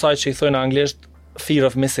asaj që i thonë anglisht fear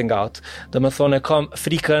of missing out. Domethënë e kam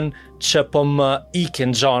frikën që po më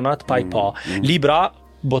ikin gjanat pa i pa. Libra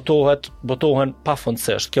botohen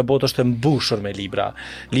pafundësisht. Kjo botë është e mbushur me libra.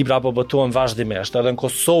 Libra po botohen vazhdimisht. Edhe në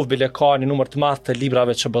Kosovë bile ka një numër të madh të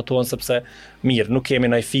librave që botohen sepse mirë, nuk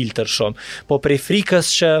kemi ndaj filtr shumë. Po prej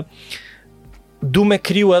frikës që du me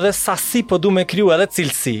kriju edhe sasi, po du me kriju edhe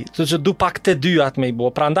cilësi. Të që du pak të dyat me i bo.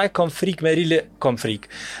 Prandaj kom frikë me kom frikë.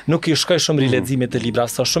 Nuk i shkoj shumë rileximit të libra.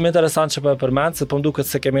 So shumë interesant që po e përmend, se po më duket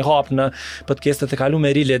se kemi hap në podcastet e kaluara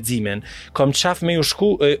me rileximin. Kom qef me ju shku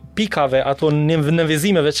pikave ato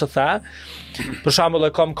nënvizimeve që the. Për shembull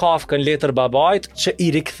e kom Kafkën Letër babait që i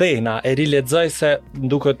rikthena, e rilexoj se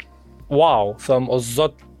më duket wow, them o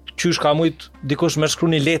zot qysh ka mujt dikush me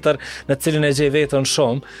shkru një letër në cilën e gjej vetën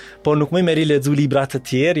shumë, po nuk më rilexu libra të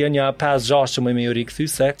tjerë, jo një 5-6 që më ju rikthy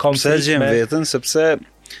se kam pse gjem vetën sepse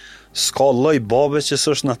s'ka lloj babe që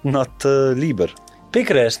s'është në atë libër.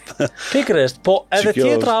 Pikërisht, po edhe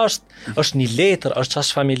tjetra është një letër, është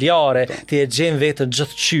çash familjare, ti e gjen vetën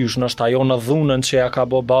gjithçysh, ndoshta ajo në dhunën që ja ka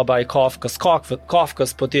bë baba i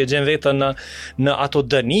Kafkës, po ti e gjen vetën në ato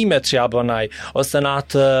dënimet që ja bën ai, ose në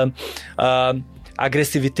atë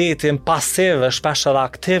agresivitetin pasiv, shpesh edhe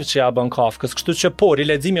aktiv që ja bën Kafkës. Kështu që po,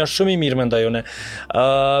 rileximi është shumë i mirë mendoj unë.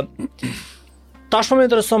 Tash më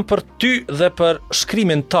intereson për ty dhe për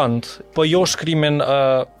shkrimin tënd, po jo shkrimin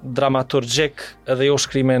dramaturgjik edhe jo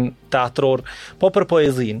shkrimin teatror, po për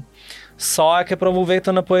poezinë. Sa e ke provu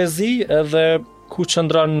vetën në poezi edhe ku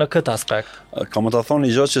qëndron në këtë aspekt? Kam të thonë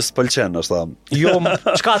një gjë që s'pëlqen, është. Jo,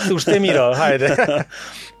 çka thosh ti mirë, hajde.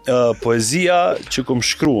 Poezia që kum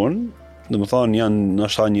shkruan domethënë janë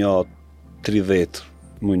ndoshta një 30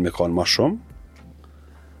 mund me kanë më shumë.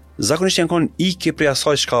 Zakonisht janë kanë ikje prej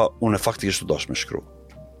asaj çka unë faktikisht u dosh me shkru.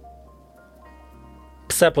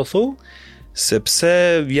 Pse po thu? Sepse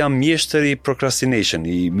jam mjeshtër i procrastination,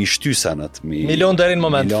 i mishtysanat, Milion deri në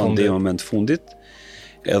moment fundit.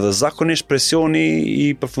 Edhe zakonisht presioni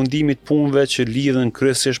i përfundimit punëve që lidhen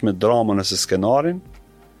kryesisht me dramën ose skenarin,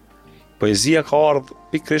 poezia ka ardhur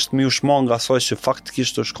pikërisht me u shmang nga asaj që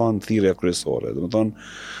faktikisht është kanë thirrja kryesore. Domethënë,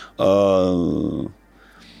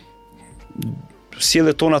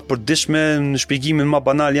 sjelljet tona të përditshme në shpjegimin më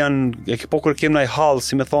banal janë e po kur kem ndaj hall,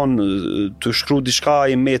 si më thon, të shkruaj diçka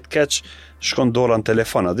i met keq, shkon dora në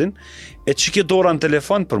telefon adin. E çike dora në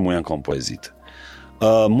telefon për mua janë kom poezitë.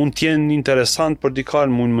 Mund të jenë interesant për dikal,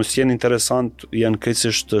 mund mos jenë interesant, janë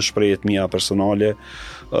krejtësisht shprehjet mia personale.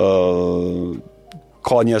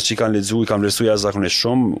 Ka njerëz që kanë lexuar, kanë vlerësuar jashtëzakonisht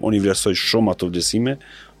shumë, unë i vlerësoj shumë ato vlerësime,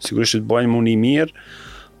 sigurisht të bëjnë më një mirë.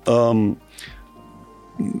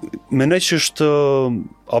 Mendoj që është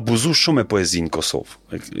abuzu shumë e poezinë në Kosovë.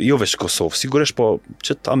 Jo vetëm Kosovë, sigurisht po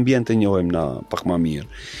që të ambiente njohim na pak më mirë.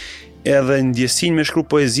 Edhe ndjesinë me shkruaj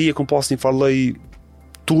poezi e kam pas një farlloj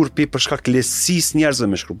turpi për shkak lehtësisë njerëzve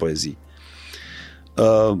me shkruaj poezi.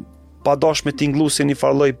 Pa dash me tinglusin një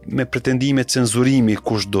farlloj me pretendime cenzurimi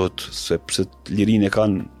kush do të, sepse lirinë e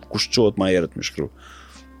kanë kush qohet më herët me shkruaj.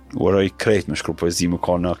 Uroj krejt me shkruaj poezi, më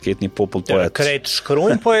ka në ketë një popull poet. Krejt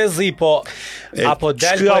shkruajnë poezi, po apo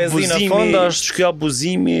del poezi në fund është ky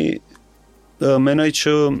abuzimi, mendoj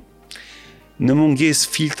që në mungesë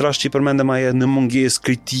filtrash që i përmendëm aje, në mungesë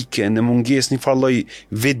kritike, në mungesë një farlloj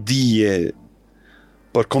vedije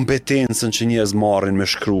për kompetencën që njerëz marrin me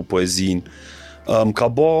shkru poezinë. Ka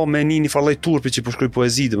bë me një farlloj turpi që po shkruaj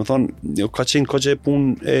poezi, domethënë ka qenë kogje punë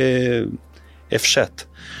e fshet.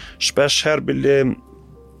 Shpesh herë bile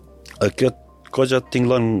kjo kogja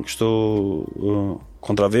tingëllon kështu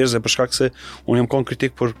kontroverze për shkak se unë jam kon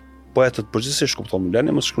kritik për poetët përgjithsisht, kupton,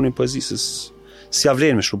 lënë mos shkruani poezi se si ja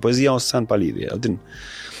vlen me shkruaj poezia ose san pa lidhje.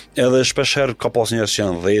 Edhe shpesh herë ka pas njerëz që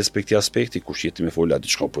janë dhëz për këtë aspekti, kush jeti me fola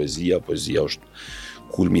diçka poezia është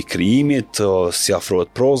kulmi i krijimit, si afrohet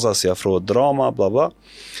proza, si afrohet drama, bla bla.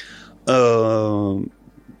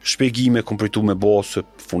 Shpjegime kom pritu me bosë,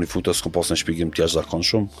 funi futës kom pas në shpjegim të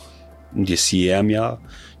jashtëzakonshëm, ndjesi e emja,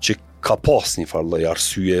 që ka pas një farlloj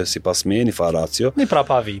arsye sipas me, një farë racio. Një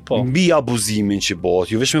prapavi, po. Mbi abuzimin që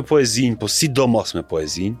bëhet, jo vetëm me poezinë, po sidomos me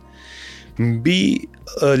poezinë, mbi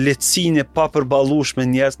lehtësinë e papërballueshme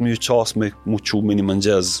njerëz me ju qas me muqume një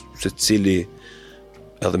mëngjes, secili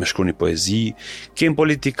edhe me shkruani poezi, kem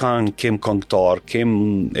politikan, kem këngëtar, kem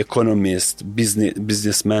ekonomist,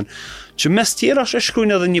 businessman, që mes tjera e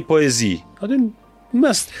shkruajnë edhe një poezi. Adin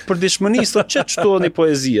mes përditshmërisë që çtohet një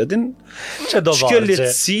poezi, adin ç'kjo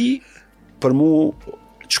lehtësi për mua,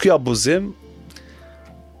 ç'ky abuzim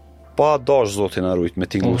pa dash zotin na rujt me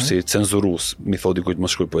tinglusi cenzurues, mi thotë dikujt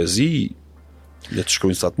mos shkruaj poezi, le të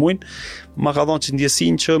shkruajnë sa të mujnë, ma ka dhënë që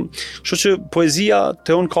ndjesinë që, kështu që poezia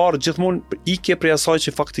te unë ka ardhur gjithmonë ikje prej asaj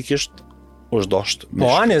që faktikisht është dashur. Po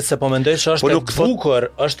ani se po mendoj se është bukur,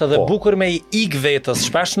 është edhe bukur me i ik vetës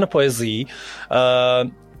shpesh në poezi.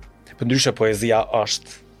 Përndryshe poezia është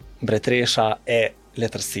mbretëresha e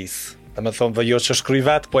letërsisë. Domethënë jo që shkruaj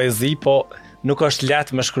vetë poezi, po nuk është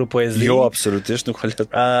lehtë me shkruaj poezi. Jo, absolutisht nuk është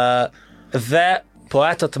lehtë. Dhe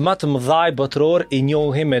poetët më të mëdhaj botëror i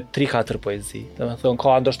njohin me 3-4 poezi. Domethënë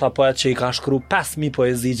ka ndoshta poet që i ka shkruar 5000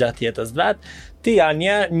 poezi gjatë jetës vet, ti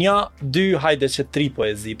janë 1, 2, hajde që 3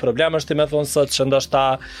 poezi. Problemi është me thonë sot që ndoshta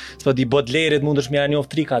s'po di Baudelaire mundesh me njoh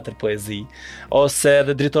 3-4 poezi. Ose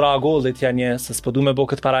edhe Dritora Agollit janë se s'po du me bë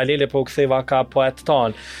këtë paralele, po u ktheva ka poet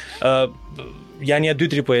ton. Janë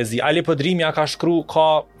 2-3 poezi. Ali Podrimi ka shkruar ka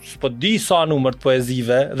s'po di sa numër të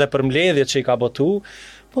poezive dhe për mbledhjet që i ka botu.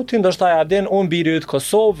 Po ti ndoshta ja den unë birit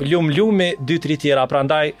Kosovë, lumi 2-3 tjera,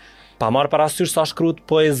 prandaj pa marr parasysh sa shkruat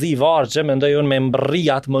poezi vargje, mendoj unë me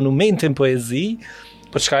mbërrijat monumentin poezi,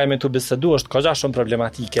 për çka jemi tu bisedu është kogja shumë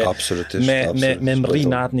problematike. Absolutisht. Me mbërri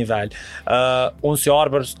në atë nivel. Unë si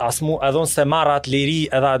arbër asmu edhe unë se marr atë liri,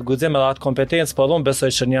 edhe atë guxim, edhe atë kompetencë, po unë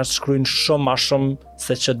besoj që njerëz shkruajnë shumë më shumë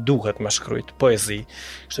se që duhet me shkruajt poezi.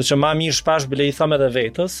 Kështu që më mirë shpesh bile i them edhe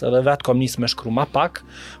vetës, edhe vet kom nis me shkruaj më pak,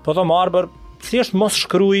 po them arbër thjesht mos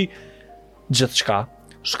shkruaj gjithçka.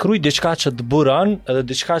 Shkruaj diçka që të buron, edhe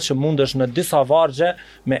diçka që mundesh në disa vargje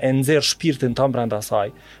me e nxjerr shpirtin tënd brenda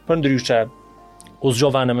saj. Përndryshe, u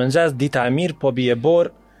zgjova në mëngjes, dita e mirë, po bie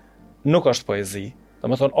bor, nuk është poezi.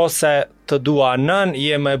 Domethënë ose të dua nën,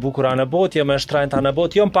 je më e bukura në botë, je më e shtrenjta në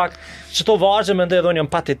botë, jam pak çto vargje mendoj edhe unë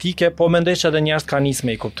jam patetike, po mendoj që edhe njerëz kanë nisë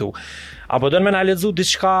me i kuptu. Apo don me na lexu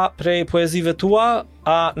diçka prej poezive tua,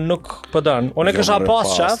 a nuk po don. Unë kisha pas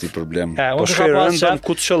çaf. Problem. Po shkoj rëndëm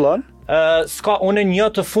ku të shëllon? S'ka unë një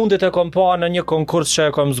të fundit e kom pa në një konkurs që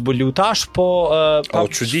e kom zbulu tash, po O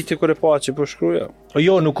çuditi kur e pa që po shkruaja.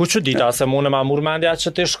 Jo, nuk u çudita se unë ma mur mendja që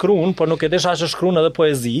të shkruan, por nuk e desha që shkruan edhe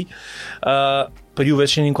poezi. Për juve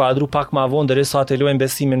që një kuadru pak ma vonë derisa të luajmë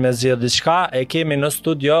Besimin me zgjedh diçka, e kemi në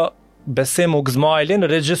studio Besim Ugzmajli,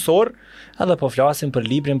 regjisor, edhe po flasim për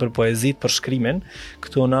librin, për poezit, për shkrimin,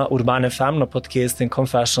 këtu në Urban FM, në podcastin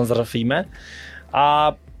Confessions Rrëfime.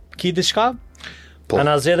 A ki diçka? Po. A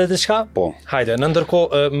na zgjedhë diçka? Po. Hajde, në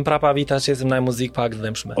ndërkohë më prapa vita qesim ndaj muzikë pak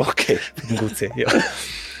dhëmshme. Okej. Nguci, jo.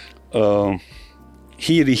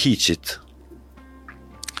 Hiri hiqit.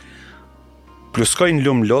 Pluskojnë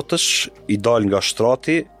lumë lotësh, i dal nga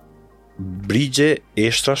shtrati, brigje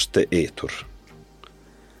eshtrash të etur.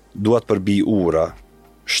 Duat përbi ura,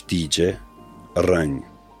 shtigje, rënj.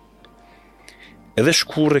 Edhe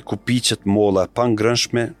shkurre ku piqet molla pa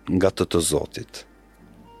ngrënshme nga të Zotit.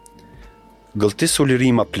 Gëlltis u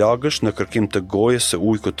lirima plagësh në kërkim të gojës së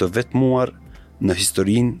ujku të vetmuar në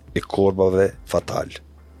historinë e korbave fatal.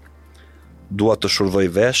 Dua të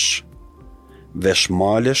shurdhoj vesh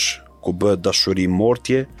malesh, ku bëhet dashuri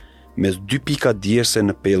mortje mes 2 pika djerse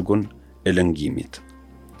në pellgun e lëngimit.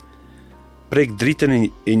 Prek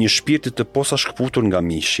dritën e një shpirti të posa shkputur nga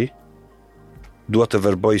mishi, dua të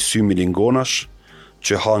verboj sy milingonash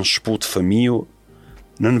që han shput fëmiu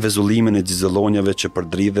në nëvezullimin e xizëllonjave që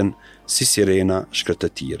përdridhen si sirena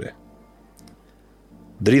shkretëtire.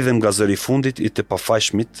 Dridhem nga zëri fundit i të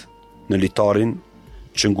pafajshmit në litarin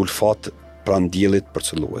që ngulfat pranë diellit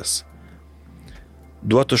përcëllues.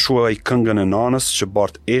 Dua të shuaj këngën e nanës që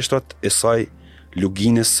bart eshtrat e saj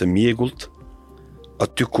lugines së mjegullt,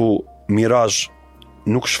 aty ku mirazh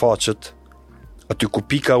nuk shfaqet, aty ku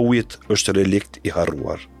pika ujit është relikt i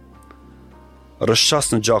harruar. Rëshqas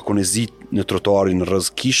në gjakun e zit në trotuarin rrëz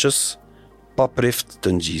kishës, pa preft të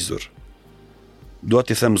ngjizur. Dua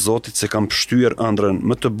t'i them Zotit se kam pështyer ëndrrën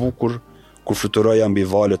më të bukur kur fluturoja mbi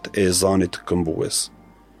valët e ezanit këmbues.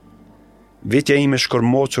 Vetja ime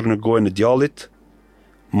shkërmoqur në gojën e djallit,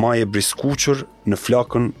 maje briskuqur në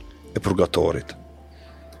flakën e purgatorit.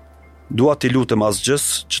 Dua t'i lutem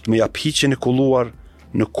asgjës që të më jap hiqjen e kulluar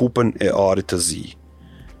në kupën e arit të zi.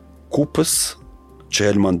 Kupës që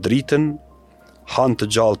helman dritën, han të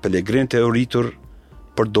gjallë pelegrinët e uritur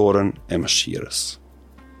për dorën e mëshirës.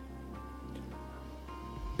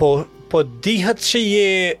 Po dihet që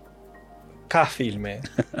je ka filmi.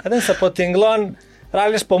 Edhe se po t'inglon,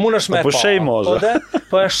 realisht po mund është me po shej mazha.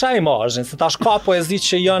 Po e shej mazhin, se tash ka poezi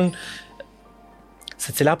që janë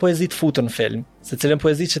se cila poezi të futën në film, se cilën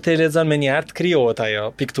poezi që te lexon me njëherë të krijohet ajo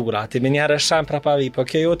piktura, ti me njëherë e shën prapa vi, po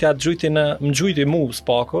kjo jotja më gjujti mu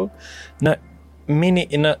spako në mini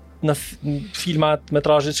në filmat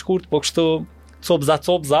metrazhe të shkurt, po kështu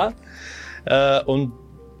copza, unë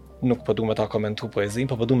nuk po du me ta komentu poezin,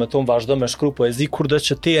 po du me tonë vazhdo me shkru poezi, kur do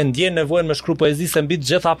që ti e ndjen nevojën me shkru poezi, se mbi të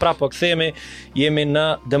gjitha pra po kthemi, jemi në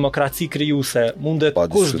demokraci krijuese, mundet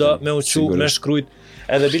kushdo me uqu me shkrujt,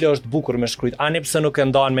 edhe bile është bukur me shkrujt, ani pse nuk e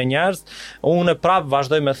ndan me njerëz, unë prap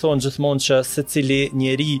vazhdoj me thonë gjithmonë që secili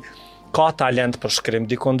njeri ka talent për shkrim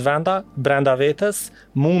dikund brenda vetes,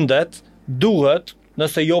 mundet, duhet,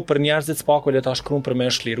 nëse jo për njerëzit s'paku le ta shkruan për me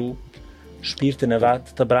shliru shpirtin e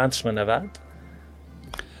vet, të brendshmën e vet.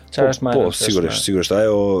 Po, sigurisht,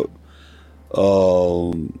 ajo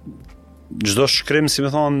çdo shkrim, si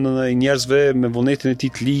më thonë, njerëzve me vullnetin e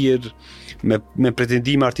tij të lirë, me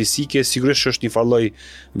pretendime artistike, sigurisht është një farlloj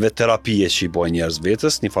terapie që i bojnë njerëz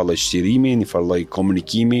vetës, një farlloj shqirimi, një farlloj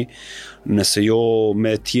komunikimi, nëse jo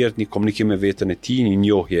me tjerë një komunikim me veten e tij, një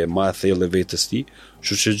njohje më e thellë e vetes tij,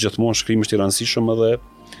 kështu që gjithmonë shkrimi është i rëndësishëm edhe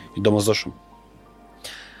i domosdoshëm.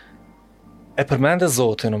 E përmende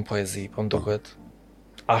Zotin në poezi, po më duket.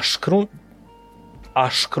 A shkruan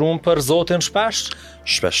për Zotin shpesh?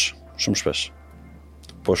 Shpesh, shumë shpesh.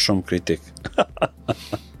 Po shumë kritik.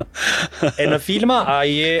 E në filma, a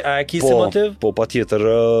e ki si motiv? Po, patjetër.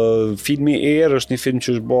 Filmi Erë është një film që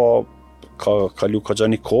është bë ka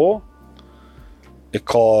gjani kohë, e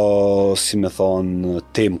ka, si me thonë,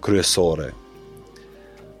 temë kryesore.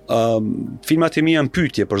 Filmat e mi janë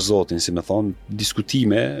pyetje për Zotin, si me thonë,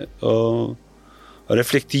 diskutime,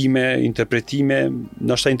 reflektime, interpretime,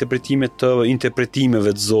 ndoshta interpretime të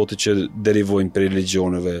interpretimeve të Zotit që derivojnë për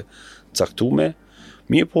religioneve caktume.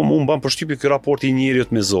 Mirë, po mu mban përshtypje ky raport i njeriut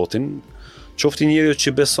me Zotin, qoftë i njeriut që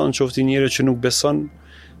beson, qoftë i njeriut që nuk beson,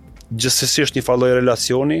 gjithsesi është një farlloj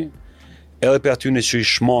relacioni, edhe për atyne që i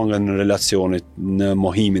shmangën në relacionit në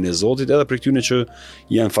mohimin e Zotit, edhe për atyne që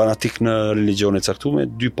janë fanatik në religionet caktuar,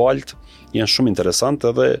 dy palët janë shumë interesante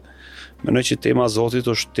edhe mendoj që tema e Zotit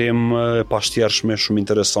është temë e pashtjershme, shumë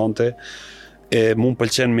interesante, e mu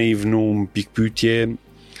pëlqen me i vënu pikpyetje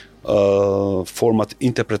format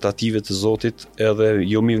interpretative të Zotit, edhe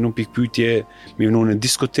jo me i vënu pikpyetje, me i vënu në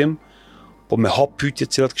diskutim, po me hap pyetje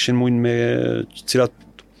të cilat kishin mujnë me cilat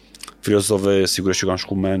filozofëve sigurisht që kanë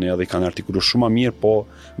shku meni edhe i kanë artikulu shumë më mirë, po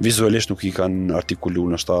vizualisht nuk i kanë artikulu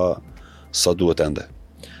nështë sa duhet ende.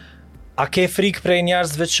 A ke frikë prej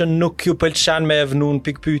njerëzve që nuk ju pëlqen me e vënu në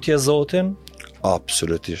pikpyetje Zotin?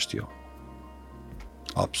 Absolutisht jo.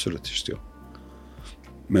 Absolutisht jo.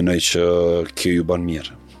 Mendoj që kjo ju ban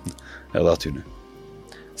mirë, edhe atyne.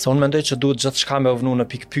 Se unë mendoj që duhet gjithçka me vënu në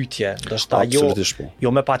pikpyetje, ndoshta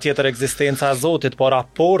jo me patjetër ekzistenca e Zotit, por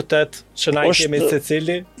raportet që na i kemi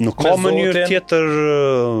secili. Nuk ka mënyrë tjetër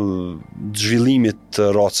zhvillimit të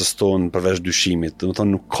racës tonë përveç dyshimit. Do të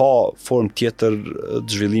thonë nuk ka formë tjetër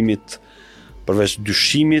zhvillimit përveç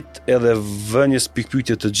dyshimit edhe vënies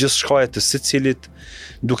pikpyetje të gjithçka të secilit,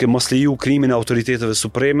 duke mos leju krimin e autoriteteve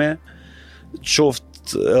supreme,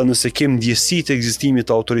 qoftë nëse kem ndjesi të ekzistimit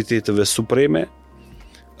të autoriteteve supreme,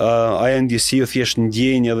 aja ndjesi o thjesht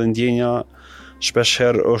ndjenja dhe ndjenja shpesh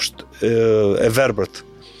herë është e verbërt,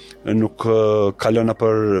 nuk kalon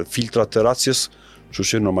për filtrat të racjes, kështu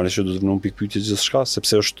që normalisht do të vënu pikpyetje gjithçka,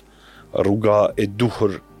 sepse është rruga e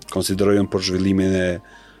duhur, konsiderojmë për zhvillimin e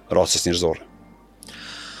racës njerëzore.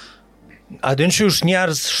 A din që është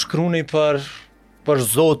njerëz shkruni për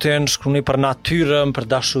Zotin, shkruni për natyrën, për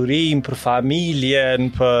dashurinë, për familjen,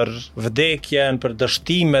 për vdekjen, për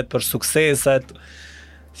dështimet, për sukseset.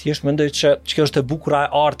 Thjesht mendoj që kjo është e bukura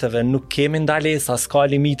e arteve, nuk kemi ndalesa, s'ka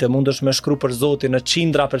limite, mundesh me shkru për Zotin në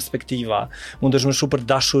qindra perspektiva, mundesh me shkru për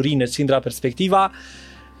dashurinë në qindra perspektiva.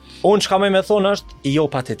 Unë çka më thonë është jo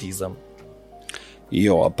patetizëm.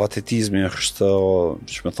 Jo, patetizmi është,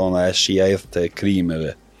 që më thonë, e shija të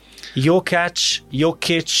krimeve. Jo keq, jo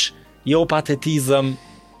keq, jo patetizëm.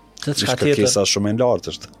 Është kërkesa shumë e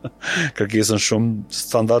lartë është. Kërkesën shumë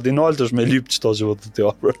standardin altë është me lyp çdo që vot të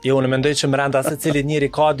japër. Jo, unë mendoj që brenda secilit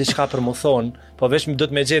njeri ka diçka për mu thonë, po vetëm do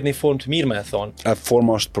të më gjet një formë të mirë me e thonë.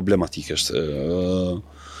 Forma është problematike është.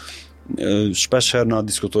 Shpesh herë na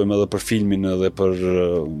diskutojmë edhe për filmin edhe për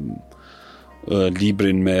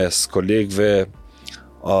librin mes kolegëve.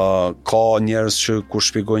 Ka njerëz që kur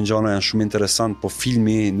shpjegojnë gjëra janë shumë interesant, po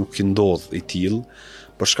filmi nuk i ndodh i tillë,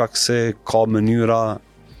 për shkak se ka mënyra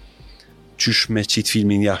qysh me qitë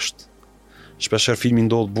filmin jashtë. Shpesher filmin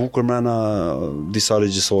ndodh bukur mrena disa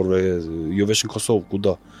regjisorëve, jo veç në Kosovë,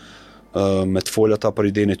 kudo. Me të folë ata për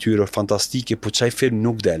idenë e tyre fantastike, po çaj film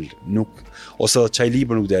nuk del, ose çaj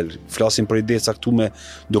libër nuk del. Flasim për ide caktuar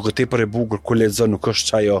duke tepër e bukur, ku lexon nuk është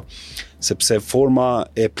çajo, sepse forma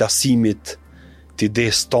e plasimit të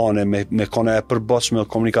idesë tone me kona e përbashme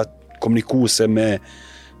komunikuese me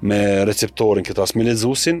receptorin këtë as me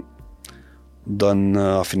lexuesin, dën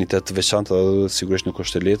afinitet të veçantë dhe sigurisht nuk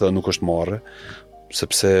është e lehtë dhe nuk është marrë,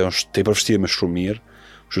 sepse është tepër vështirë me shkruar mirë,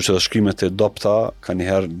 kështu që shkrimet e dobta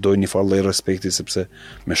kanjëherë dojnë një farë lloj respekti sepse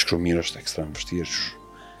me shkruar mirë është ekstrem vështirë.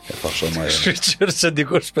 E pasha më. Shqyrë që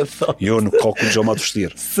dikush për thonë. Jo, nuk ka kur gjë më të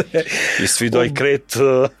vështirë. I sfidoj kret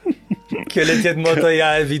kjo le të jetë motoja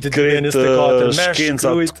e vitit 2024.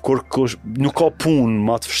 Shkencat kur nuk ka punë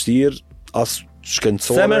më të vështirë as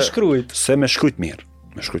shkencore. Se me shkrujt mirë.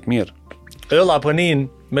 Me shkrujt mirë. Ëlla pënin,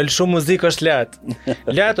 me shumë muzikë është letë.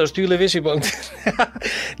 Letë është tylle vesh i bëngë.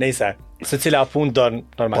 Nejse, se cila punë donë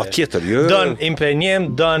normalisht. Pa tjetër, jo. Donë impenjem,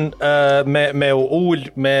 donë me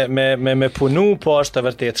ullë, me punu, po është të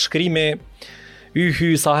vërtet shkrimi.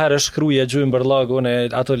 Sa herë shkruje gjujnë bërlag, une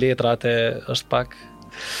ato letrat e është pak...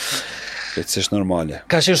 Këtësisht normale.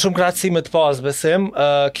 Ka qenë shumë kratësime të pas, Besim.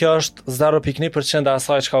 Kjo është 0.1% e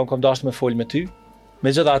asaj që ka unë kom dashtë me folë me ty.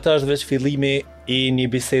 Megjithatë është veç fillimi i një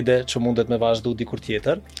bisede që mundet me vazhdu dikur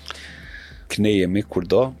tjetër. Knejemi kur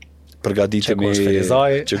do, përgatitemi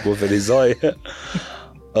që ku ferizaj.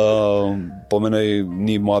 Po menoj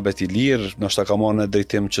një muhabet i lirë, nështë ka marrë në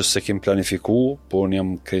drejtim që se kem planifiku, po unë jam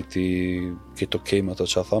këtë okej me ato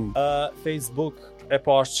që a thamë. Facebook e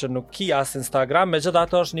pash që nuk ki as Instagram,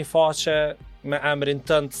 megjithatë është një faqe me emrin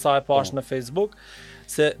tënd sa e pash në Facebook,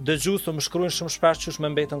 se dëgjusëm shkruajnë shumë shpesh që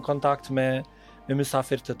me mbetën kontakt me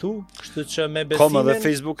mysafirët të tu, kështu që me besimin... Kam edhe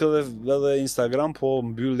Facebook edhe Instagram, po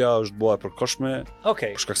mbyllja është bëha e përkohshme.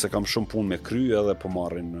 Okej. Shkak se kam shumë punë me kry edhe po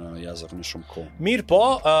marrin jashtë në shumë kohë. Mirë po,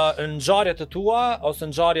 në ngjarjet e tua ose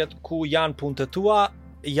në ngjarjet ku janë punët e tua,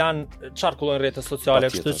 janë qarkullojnë rrjetet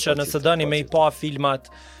sociale, kështu që nëse doni me i pa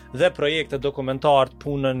filmat dhe projekte dokumentar,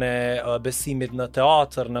 punën e Besimit në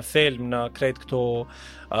teatr, në film, në krejt këto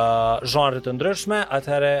zhanre të ndryshme,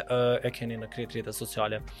 atëherë e keni në krejt rrjetet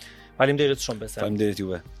sociale. Faleminderit shumë Besim. Faleminderit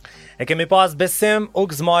juve. E kemi pas Besim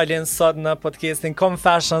Ugzmajlin sot në podcastin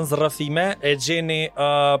Confessions rrëfime, e gjeni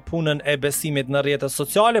punën e Besimit në rrjetet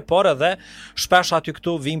sociale, por edhe shpesh aty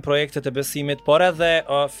këtu vijnë projektet e Besimit, por edhe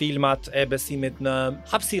filmat e Besimit në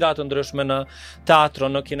hapësira të ndryshme, në teatro,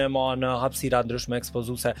 në kinema, në hapësira të ndryshme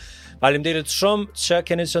ekspozuese. Faleminderit shumë që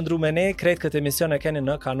keni qëndruar me ne. Krejt këtë emision e keni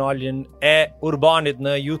në kanalin e Urbanit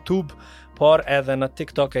në YouTube, por edhe në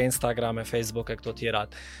TikTok e Instagram e Facebook e këto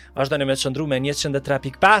tjerat. Vazhdoni me qëndru me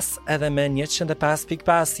 103.5 edhe me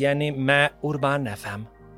 105.5 jeni me Urban FM.